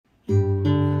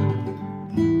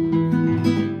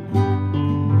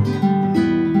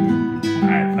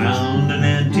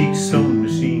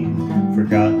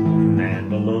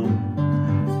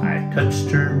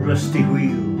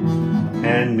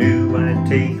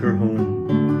her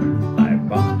home. I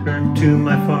brought her to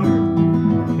my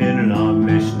farm in an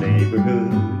Amish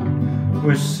neighborhood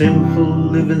where simple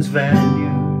living's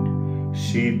valued.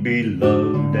 She'd be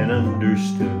loved and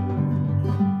understood.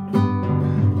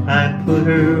 I put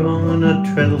her on a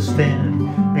treadle stand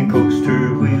and coaxed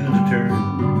her wheel to turn.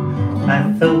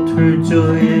 I felt her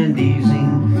joy and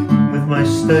easing with my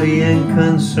study and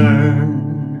concern.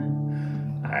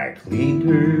 I cleaned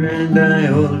her and I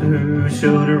oiled her,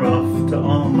 showed her off to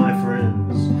all my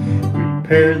friends,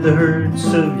 repaired the hurts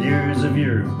of years,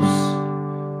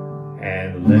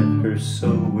 and let her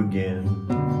sew again.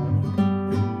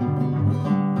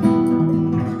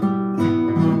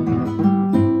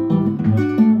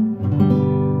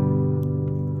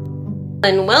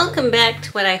 And welcome back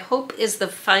to what I hope is the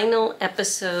final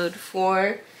episode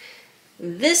for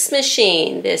this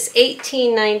machine, this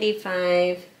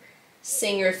 1895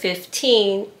 Singer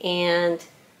 15, and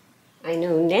I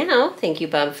know now, thank you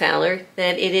Bob Fowler,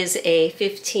 that it is a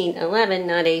 1511,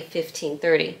 not a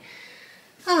 1530.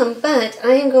 But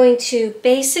I am going to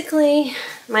basically,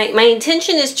 my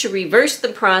intention is to reverse the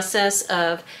process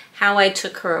of how I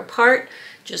took her apart,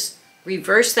 just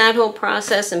reverse that whole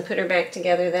process and put her back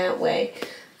together that way.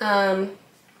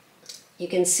 You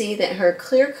can see that her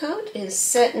clear coat is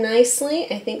set nicely.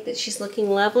 I think that she's looking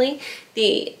lovely.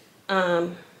 The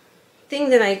thing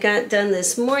that I got done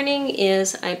this morning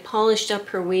is I polished up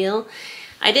her wheel.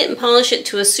 I didn't polish it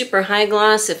to a super high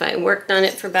gloss. If I worked on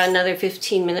it for about another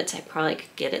 15 minutes, I probably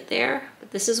could get it there.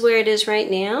 But this is where it is right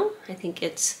now. I think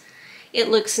it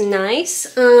looks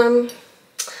nice.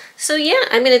 So yeah,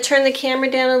 I'm going to turn the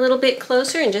camera down a little bit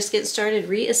closer and just get started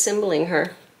reassembling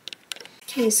her.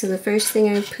 Okay, so the first thing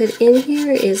I put in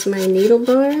here is my needle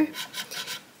bar.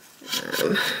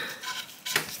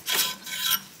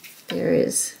 There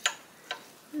is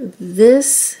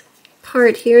this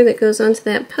part here that goes onto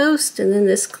that post, and then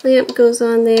this clamp goes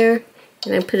on there,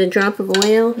 and I put a drop of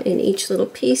oil in each little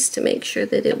piece to make sure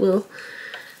that it will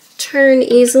turn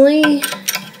easily.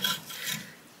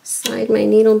 Slide my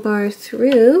needle bar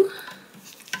through.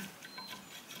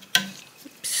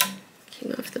 Oops,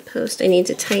 came off the post. I need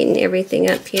to tighten everything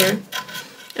up here.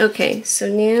 Okay, so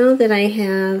now that I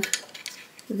have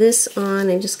this on,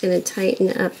 I'm just going to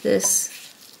tighten up this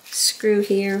screw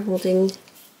here, holding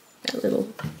that little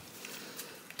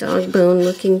dog bone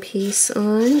looking piece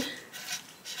on.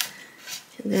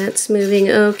 And that's moving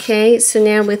okay. So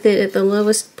now with it at the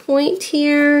lowest point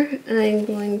here, I'm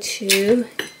going to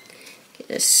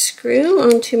a screw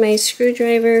onto my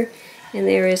screwdriver, and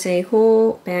there is a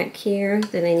hole back here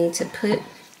that I need to put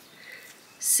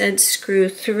said screw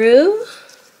through.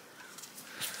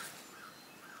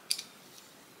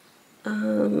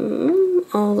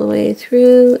 All the way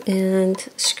through, and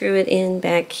screw it in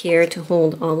back here to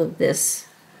hold all of this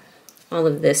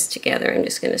together. I'm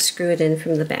just going to screw it in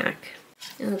from the back.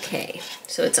 Okay,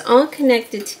 so it's all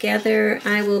connected together.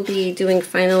 I will be doing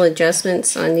final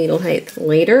adjustments on needle height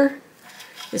later.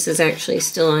 This is actually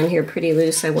still on here pretty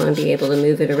loose. I want to be able to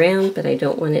move it around, but I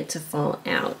don't want it to fall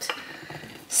out.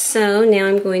 So now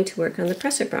I'm going to work on the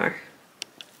presser bar.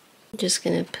 I'm just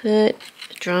going to put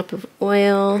a drop of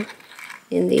oil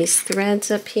in these threads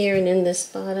up here and in this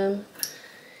bottom.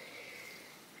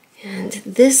 And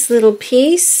this little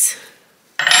piece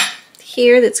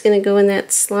here that's going to go in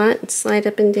that slot and slide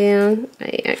up and down,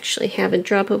 I actually have a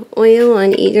drop of oil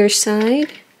on either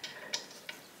side,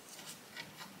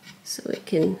 so it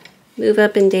can move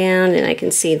up and down, and I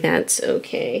can see that's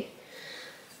okay.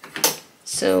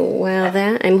 So while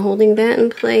I'm holding that in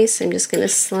place, I'm just going to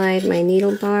slide my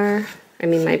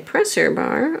my presser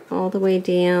bar all the way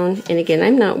down. And again,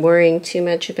 I'm not worrying too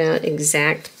much about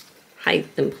exact height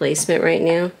and placement right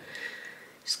now.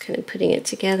 Just kind of putting it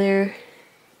together,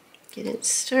 get it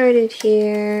started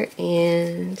here,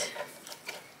 and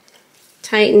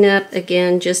tighten up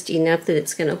again just enough that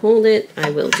it's going to hold it. I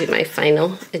will do my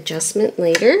final adjustment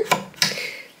later.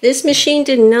 This machine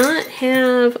did not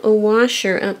have a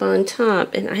washer up on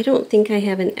top, and I don't think I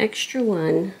have an extra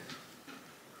one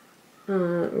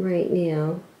right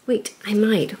now. Wait, I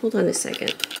might. Hold on a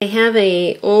second. I have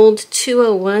a old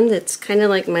 201 that's kind of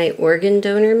like my organ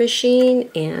donor machine,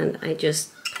 and I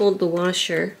just pulled the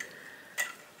washer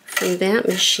from that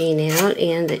machine out,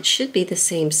 and it should be the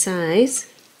same size,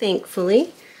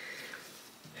 thankfully.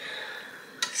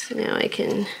 So now I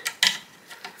can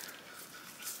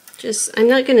I'm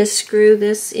not going to screw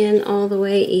this in all the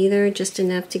way either, just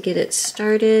enough to get it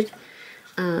started.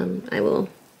 I will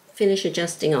finish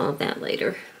adjusting all of that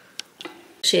later.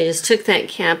 Actually, I just took that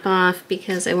cap off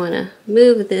because I want to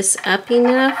move this up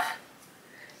enough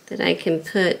that I can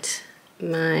put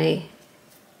my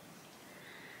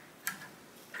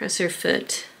presser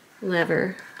foot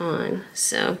lever on.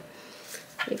 So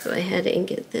let me go ahead and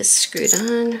get this screwed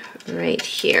on right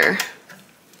here.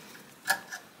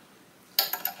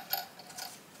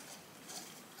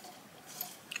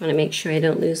 I want to make sure I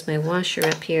don't lose my washer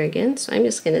up here again, so I'm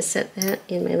just going to set that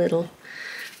in my little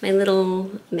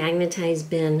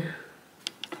magnetized bin.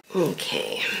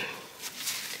 Okay.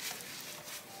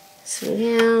 So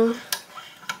now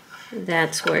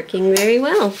that's working very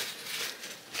well.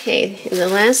 Okay, and the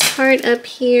last part up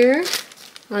here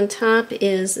on top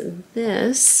is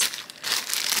this,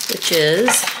 which is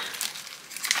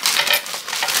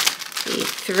the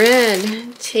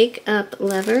thread take up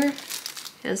lever.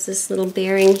 Has this little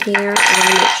bearing here. I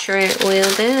want to make sure I oil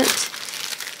that.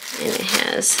 And it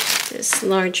has this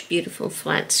large, beautiful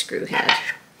flat screw head.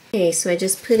 Okay, so I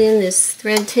just put in this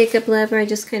thread take-up lever. I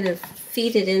just kind of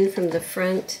feed it in from the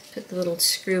front, put the little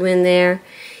screw in there.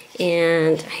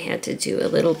 And I had to do a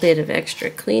little bit of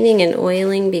extra cleaning and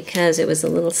oiling because it was a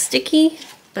little sticky.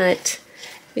 But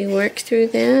we worked through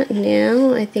that.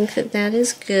 Now I think that that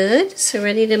is good. So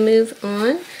ready to move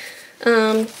on.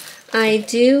 I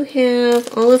do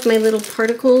have all of my little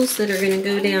particles that are going to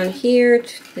go down here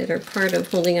that are part of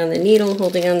holding on the needle,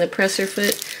 holding on the presser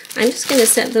foot. I'm just going to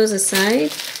set those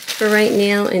aside for right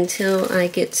now until I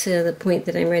get to the point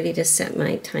that I'm ready to set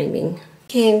my timing.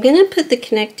 Okay, I'm going to put the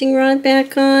connecting rod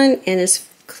back on, and as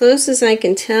close as I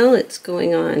can tell, it's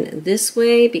going on this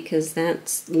way because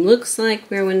that looks like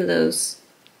where one of those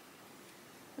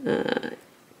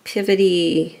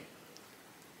pivoty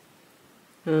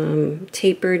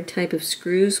tapered type of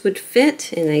screws would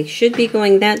fit, and I should be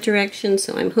going that direction,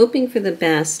 so I'm hoping for the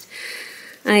best.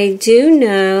 I do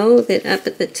know that up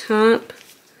at the top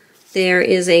there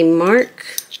is a mark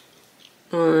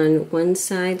on one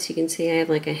side, so you can see I have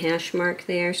like a hash mark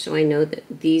there, so I know that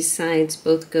these sides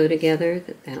both go together,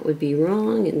 that would be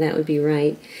wrong and that would be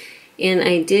right. And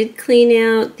I did clean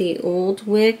out the old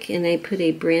wick and I put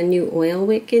a brand new oil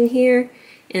wick in here.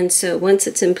 And so once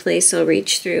it's in place, I'll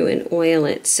reach through and oil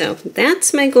it. So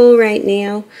that's my goal right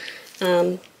now.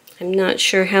 I'm not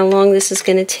sure how long this is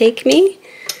going to take me.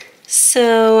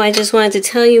 So I just wanted to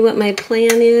tell you what my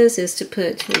plan is to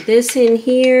put this in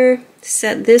here,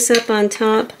 set this up on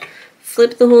top,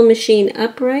 flip the whole machine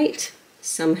upright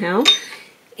somehow,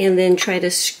 and then try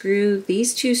to screw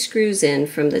these two screws in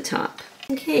from the top.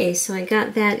 Okay, so I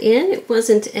got that in. It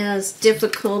wasn't as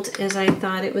difficult as I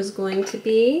thought it was going to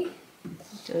be.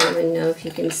 Don't even know if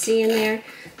you can see in there,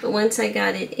 but once I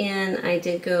got it in, I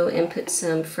did go and put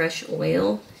some fresh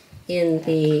oil in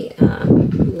the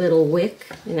little wick,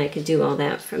 and I could do all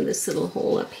that from this little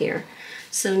hole up here.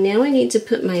 So now I need to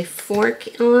put my fork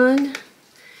on.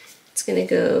 It's going to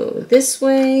go this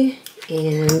way,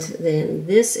 and then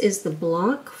this is the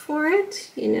block for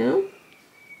it, you know,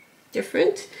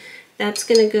 different. That's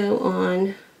going to go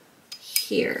on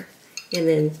here, and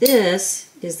then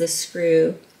this is the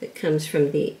screw that comes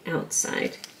from the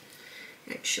outside.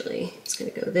 Actually, it's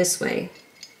going to go this way.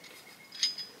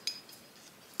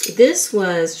 This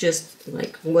was just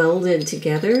like welded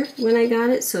together when I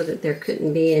got it so that there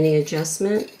couldn't be any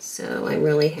adjustment. So I'm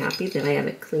really happy that I have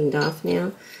it cleaned off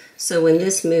now. So when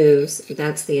this moves,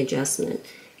 that's the adjustment.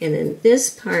 And then this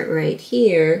part right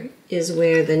here is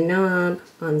where the knob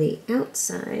on the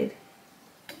outside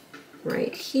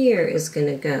right here is going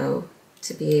to go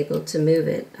to be able to move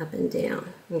it up and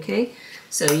down. Okay,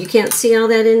 so you can't see all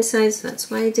that inside, so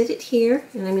that's why I did it here,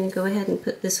 and I'm going to go ahead and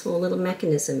put this whole little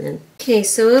mechanism in. Okay,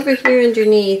 so over here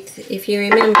underneath, if you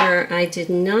remember, I did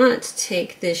not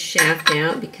take this shaft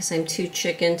out because I'm too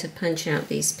chicken to punch out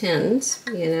these pins,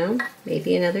 you know,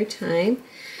 maybe another time.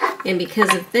 And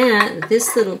because of that,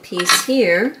 this little piece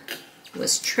here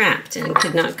was trapped and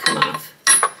could not come off.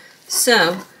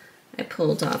 So I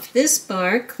pulled off this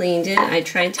bar, cleaned it. I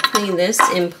tried to clean this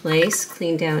in place,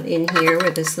 cleaned out in here where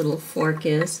this little fork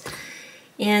is,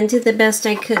 and did the best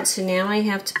I could. So now I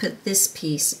have to put this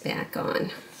piece back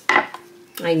on.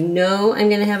 I know I'm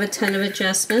going to have a ton of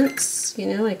adjustments. You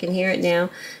know, I can hear it now,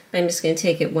 but I'm just going to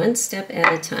take it one step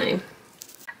at a time.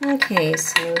 Okay,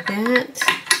 so that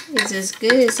is as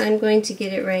good as I'm going to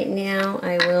get it right now.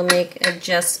 I will make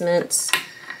adjustments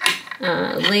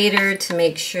later to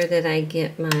make sure that I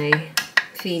get my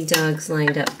feed dogs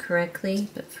lined up correctly,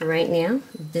 but for right now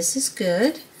this is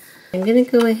good. I'm going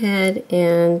to go ahead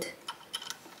and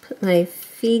put my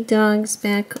feed dogs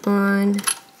back on.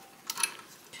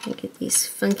 Try to get these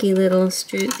funky little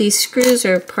screws. These screws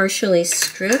are partially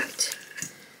stripped,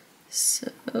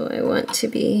 so I want to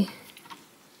be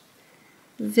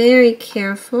very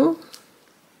careful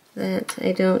that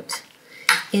I don't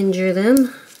injure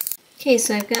them. Okay,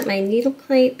 so I've got my needle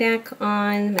plate back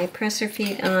on, my presser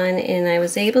feet on, and I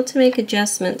was able to make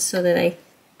adjustments so that I'm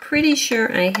pretty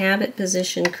sure I have it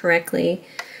positioned correctly,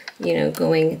 you know,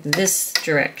 going this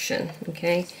direction,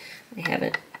 okay? I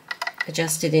haven't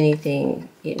adjusted anything,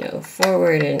 you know,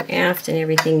 forward and aft and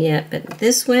everything yet, but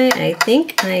this way I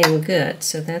think I am good,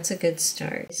 so that's a good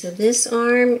start. So this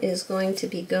arm is going to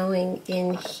be going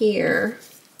in here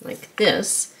like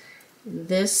this.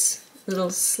 This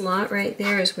little slot right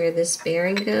there is where this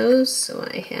bearing goes, so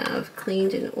I have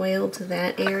cleaned and oiled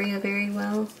that area very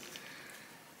well.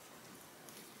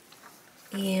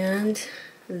 And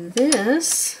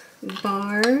this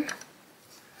bar,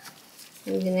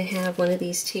 I'm going to have one of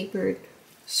these tapered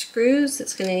screws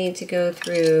that's going to need to go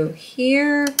through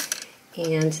here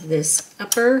and this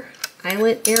upper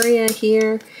eyelet area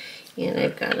here, and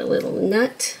I've got a little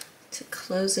nut to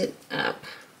close it up.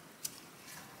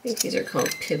 I think these are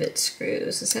called pivot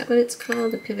screws. Is that what it's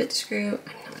called, a pivot screw?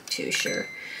 I'm not too sure.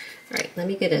 Alright, let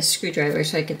me get a screwdriver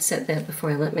so I can set that before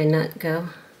I let my nut go.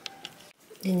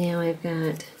 And now I've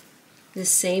got the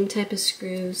same type of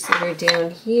screws that are down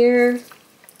here.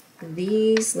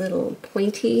 These little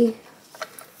pointy,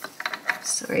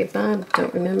 sorry Bob,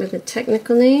 don't remember the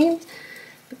technical name.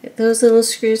 But those little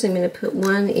screws, I'm going to put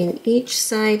one in each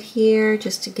side here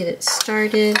just to get it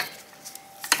started,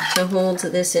 to hold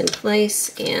this in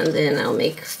place, and then I'll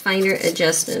make finer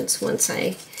adjustments once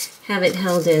I have it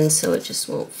held in so it just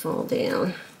won't fall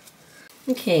down.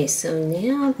 Okay, so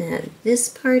now that this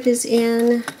part is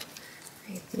in,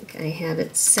 I think I have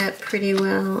it set pretty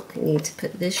well. I need to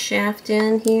put this shaft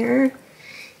in here.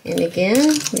 And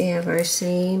again, we have our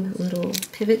same little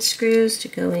pivot screws to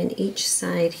go in each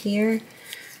side here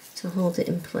to hold it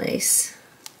in place.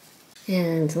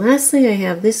 And lastly, I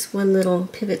have this one little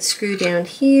pivot screw down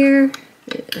here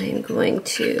that I'm going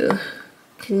to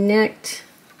connect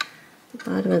the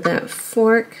bottom of that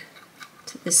fork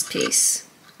to this piece.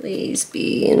 Please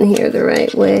be in here the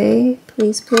right way.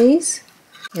 Please, please.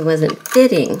 It wasn't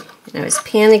fitting, and I was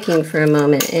panicking for a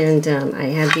moment, and I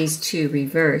had these two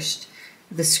reversed.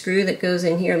 The screw that goes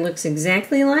in here looks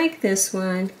exactly like this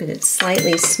one, but it's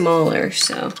slightly smaller,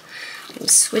 so I'm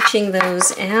switching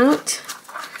those out,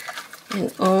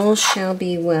 and all shall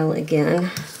be well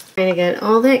again. I got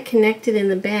all that connected in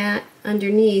the back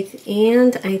underneath,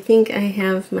 and I think I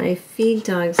have my feed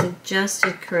dogs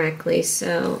adjusted correctly,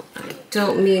 so I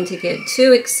don't mean to get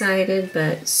too excited,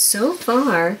 but so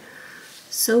far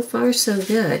so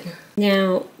good.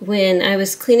 Now, when I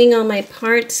was cleaning all my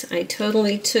parts, I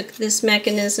totally took this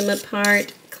mechanism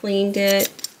apart, cleaned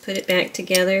it, put it back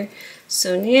together.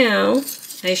 So now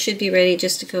I should be ready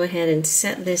just to go ahead and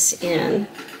set this in.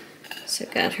 So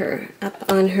I've got her up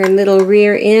on her little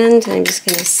rear end. I'm just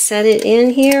going to set it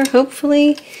in here,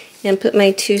 hopefully, and put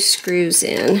my two screws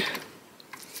in.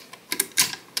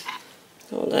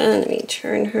 Hold on, let me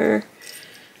turn her.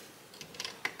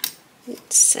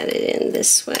 Let's set it in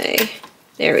this way.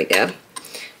 There we go.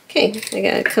 Okay, I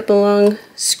got a couple long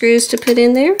screws to put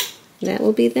in there. That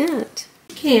will be that.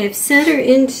 Okay, I've set her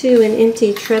into an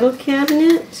empty treadle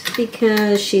cabinet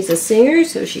because she's a singer,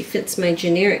 so she fits my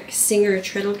generic singer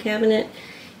treadle cabinet,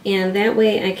 and that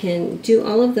way I can do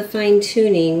all of the fine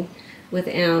tuning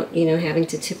without, you know, having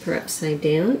to tip her upside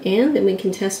down, and then we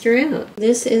can test her out.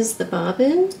 This is the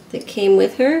bobbin that came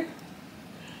with her.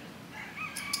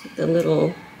 The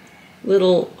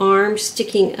little arm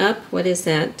sticking up. What is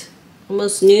that?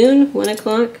 Almost noon, 1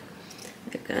 o'clock.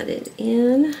 I've got it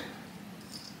in.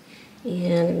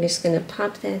 And I'm just going to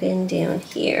pop that in down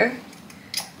here,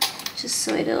 just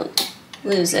so I don't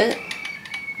lose it.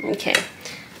 Okay,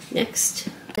 next.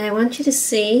 I want you to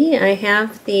see I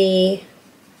have the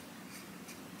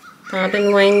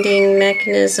bobbin winding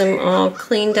mechanism all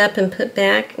cleaned up and put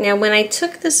back. Now when I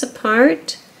took this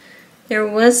apart, there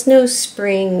was no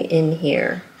spring in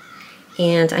here.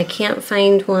 And I can't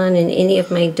find one in any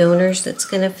of my donors that's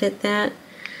going to fit that.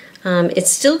 It's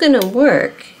still going to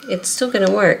work. It's still going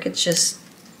to work. It's just,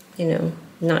 you know,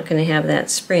 not going to have that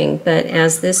spring. But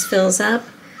as this fills up,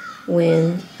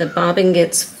 when the bobbin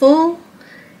gets full,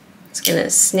 it's going to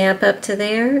snap up to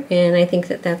there, and I think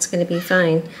that that's going to be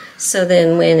fine. So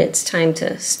then when it's time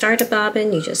to start a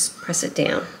bobbin, you just press it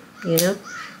down, you know.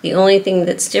 The only thing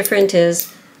that's different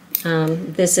is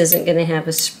this isn't going to have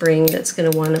a spring that's going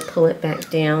to want to pull it back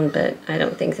down, but I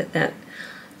don't think that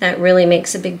really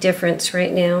makes a big difference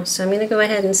right now. So I'm going to go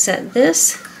ahead and set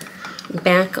this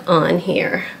back on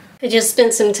here. I just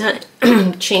spent some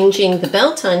time changing the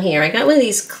belt on here. I got one of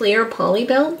these clear poly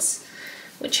belts,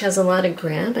 which has a lot of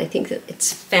grab. I think that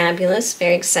it's fabulous.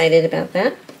 Very excited about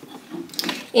that.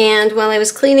 And while I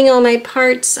was cleaning all my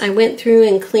parts, I went through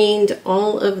and cleaned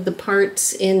all of the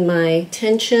parts in my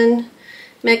tension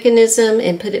mechanism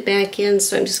and put it back in.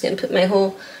 So I'm just going to put my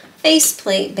whole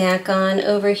faceplate back on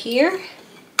over here.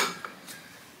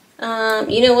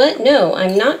 You know what? No,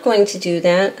 I'm not going to do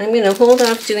that. I'm going to hold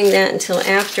off doing that until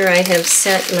after I have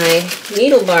set my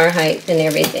needle bar height and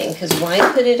everything. Because why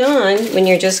put it on when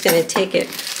you're just going to take it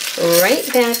right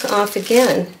back off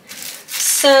again?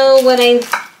 So what I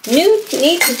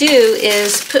need to do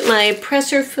is put my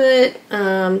presser foot,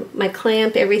 my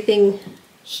clamp, everything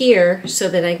here so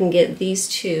that I can get these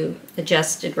two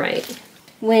adjusted right.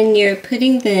 When you're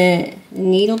putting the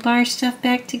needle bar stuff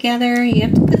back together, you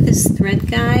have to put this thread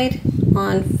guide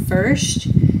on first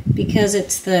because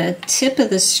it's the tip of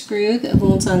the screw that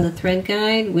holds on the thread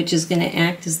guide, which is going to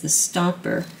act as the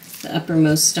stopper, the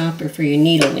uppermost stopper for your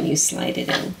needle when you slide it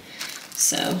in.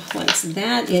 So once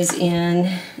that is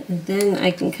in, then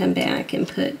I can come back and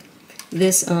put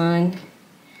this on.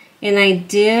 And I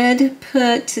did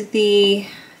put the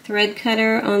thread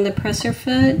cutter on the presser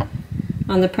foot,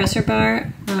 on the presser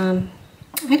bar.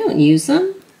 I don't use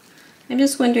them. I'm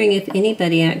just wondering if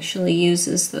anybody actually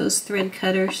uses those thread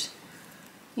cutters,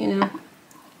 you know.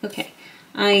 Okay,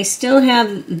 I still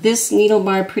have this needle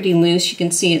bar pretty loose. You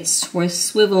can see it's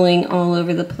swiveling all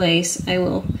over the place. I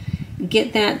will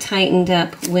get that tightened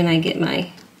up when I get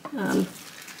my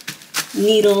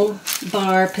needle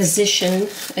bar position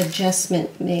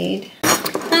adjustment made.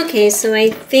 Okay, so I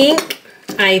think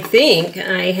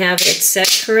I have it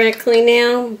set correctly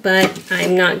now, but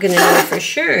I'm not going to know for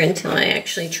sure until I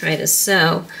actually try to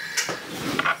sew.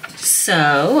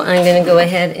 So I'm going to go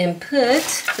ahead and put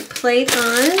the plate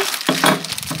on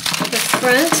the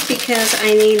front because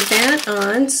I need that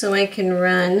on so I can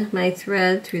run my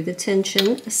thread through the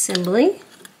tension assembly.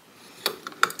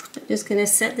 I'm just going to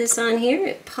set this on here.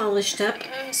 It polished up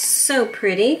so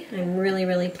pretty. I'm really,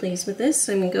 really pleased with this.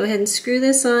 So I'm going to go ahead and screw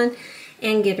this on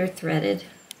and get her threaded.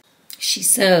 She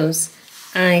sews.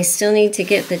 I still need to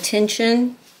get the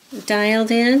tension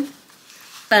dialed in,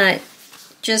 but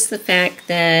just the fact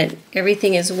that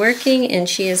everything is working and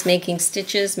she is making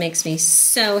stitches makes me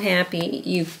so happy.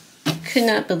 You could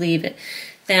not believe it.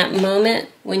 That moment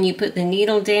when you put the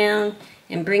needle down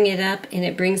and bring it up and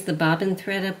it brings the bobbin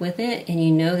thread up with it and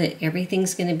you know that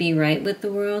everything's going to be right with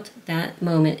the world, that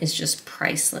moment is just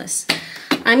priceless.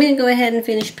 I'm going to go ahead and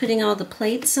finish putting all the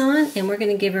plates on and we're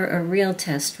going to give her a real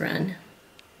test run.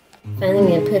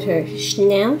 Finally, I'm going to put her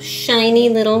now shiny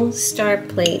little star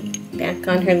plate back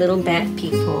on her little back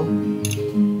peephole.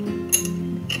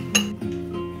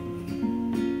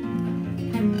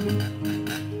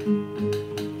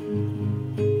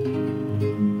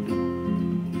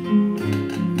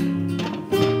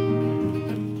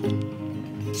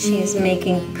 She is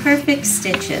making perfect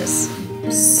stitches.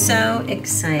 I'm so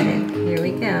excited. Here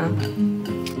we go.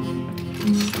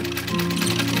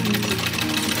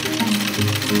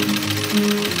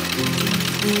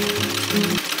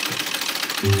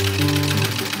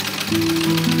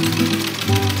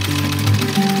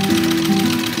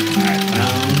 I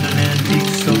found an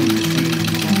antique sewing machine,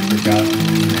 forgotten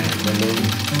and alone.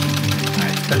 I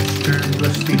touched her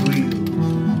rusty wheel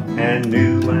and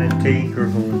knew I'd take her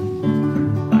home.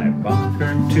 I brought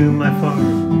her to my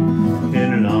farm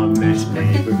in an Amish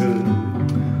neighborhood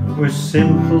where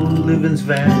simple living's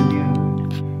valued.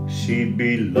 She'd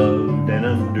be loved and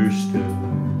understood.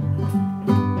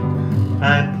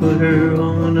 I put her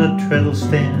on a treadle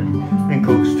stand and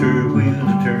coaxed her wheel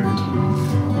to turn.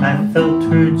 I felt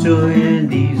her joy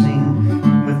and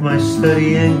easing with my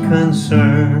study and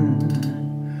concern.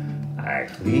 I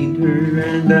cleaned her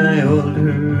and I oiled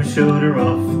her, showed her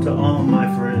off to all my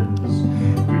friends,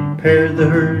 repaired the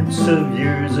hurts of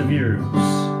years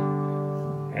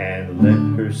and let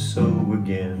her sew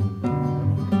again.